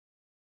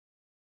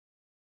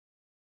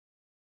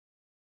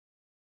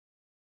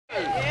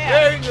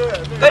Very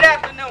good. Good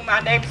afternoon. My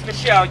name is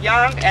Michelle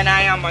Young, and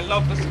I am a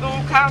local school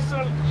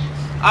council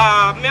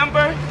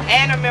member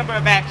and a member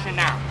of Action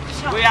Now.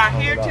 We are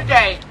here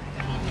today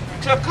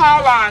to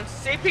call on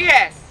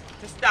CPS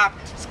to stop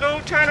school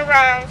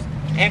turnarounds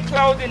and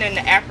closing in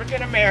the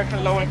African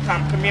American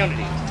low-income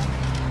communities.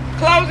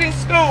 Closing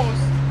schools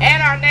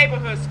and our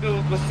neighborhood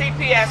schools with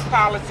CPS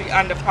policy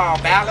under Paul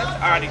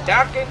Ballas, Artie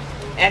Duncan,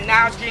 and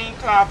now Jean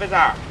Claude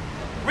Bizarre.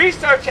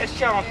 Research has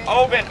shown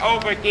over and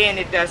over again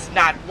it does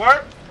not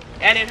work,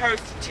 and it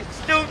hurts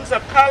students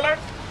of color.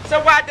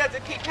 So why does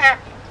it keep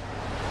happening?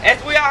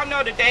 As we all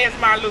know, today is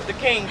Martin Luther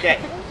King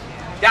Day.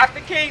 Dr.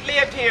 King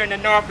lived here in the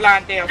North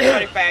Lawndale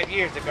 45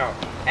 years ago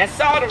and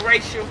saw the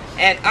racial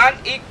and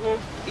unequal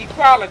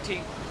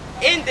equality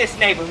in this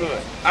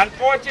neighborhood.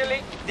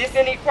 Unfortunately, this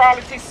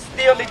inequality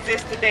still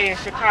exists today in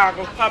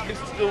Chicago's public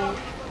school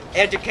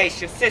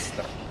education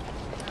system.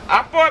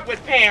 I fought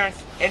with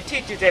parents and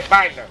teachers at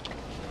Byler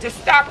to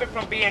stop it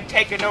from being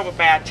taken over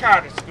by a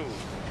charter school.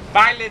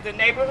 Byler is a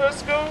neighborhood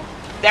school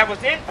that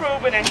was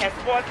improving and has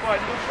fought for a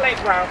new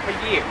playground for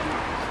years.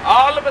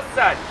 All of a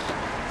sudden,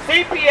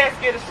 CPS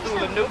get a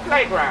school a new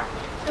playground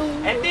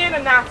and then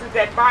announces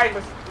that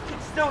Byler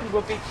students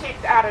will be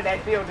kicked out of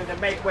that building to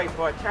make way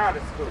for a charter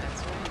school.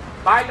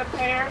 Byler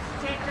parents,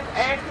 teachers,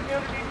 and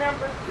community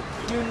members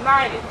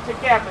united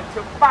together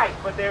to fight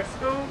for their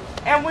school,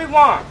 and we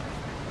won.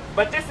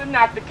 But this is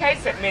not the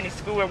case at many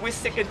schools, and we're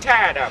sick and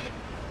tired of it.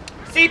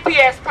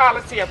 CPS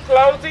policy of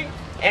closing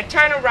and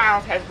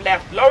turnarounds has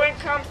left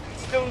low-income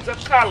students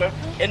of color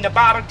in the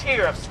bottom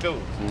tier of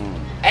schools.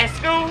 And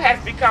school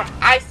has become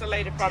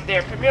isolated from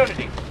their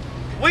community.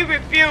 We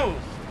refuse.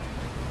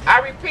 I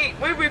repeat,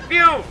 we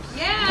refuse.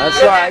 Yeah.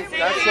 That's right.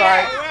 That's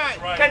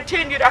right.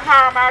 Continue to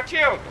harm our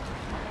children.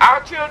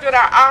 Our children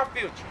are our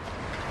future.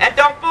 And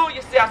don't fool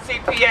yourself,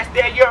 CPS,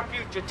 they're your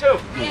future too.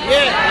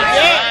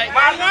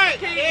 Martin Luther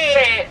King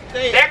said,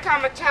 there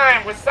come a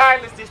time when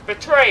silence is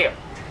betrayal,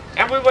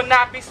 and we will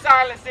not be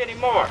silenced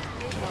anymore.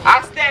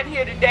 I stand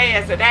here today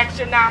as an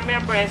Action Now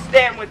member and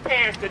stand with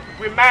parents to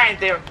remind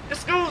them the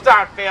schools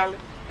aren't failing,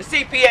 the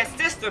CPS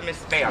system is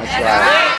failing.